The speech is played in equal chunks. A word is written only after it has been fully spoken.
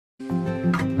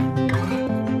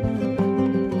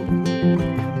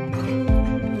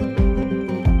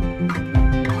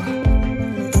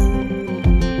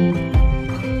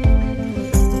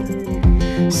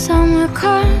Summer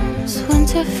comes,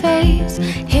 winter fades.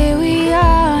 Here we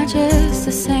are, just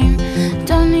the same.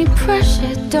 Don't need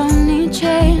pressure, don't need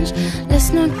change.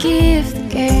 Let's not give the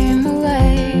game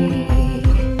away.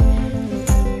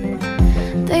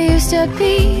 There used to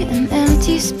be an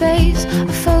empty space,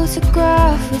 a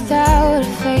photograph without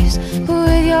a face. But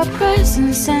with your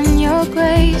presence and your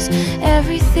grace,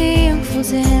 everything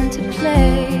falls into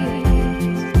place.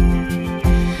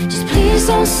 Just please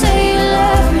don't say you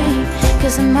love me,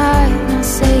 'cause I might not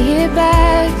say it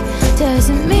back.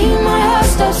 Doesn't mean my heart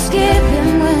stops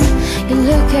skipping when you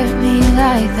look at me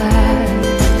like that.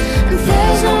 And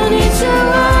there's no need to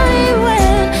worry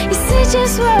when you see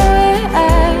just where we're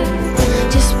at.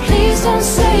 Just please don't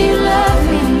say you love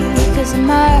me, 'cause I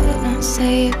might not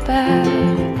say it back.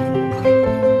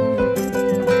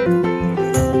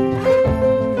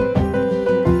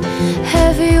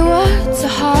 Heavy words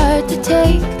are hard to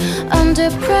take. Under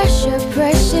pressure,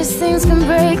 precious things can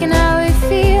break. And how we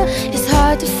feel is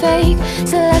hard to fake.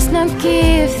 So let's not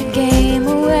give the game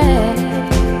away.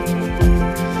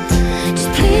 Just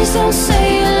please don't say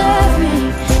you love me,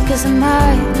 'cause I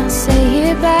might not say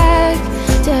it back.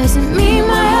 Doesn't mean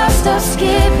my heart stops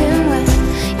skipping when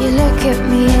you look at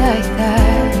me like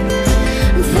that.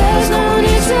 There's no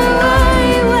need to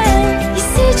worry when you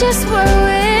see just where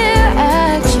we're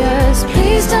at. Just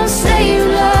please don't say you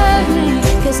love me,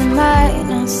 'cause I might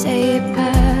not say it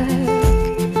back.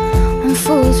 When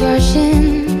fools rush in,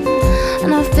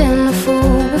 and I've been a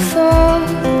fool before,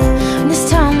 and this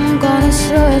time I'm gonna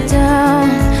slow it down,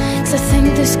 'cause I think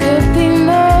this could be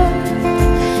more,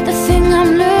 the thing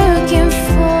I'm looking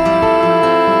for.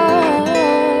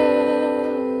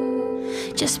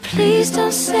 Just please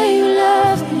don't say you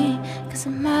love me, 'cause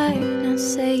I might not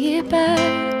say it back.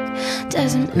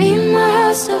 Doesn't mean my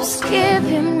heart stops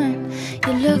skipping when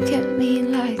you look at me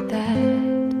like that.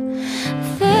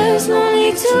 There's no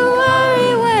need to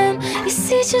worry when you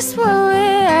see just where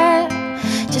we're at.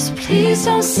 Just please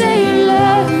don't say you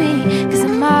love me, 'cause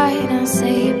I might not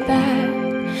say it back.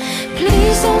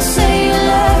 Please don't say you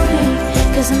love me,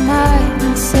 'cause I might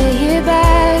not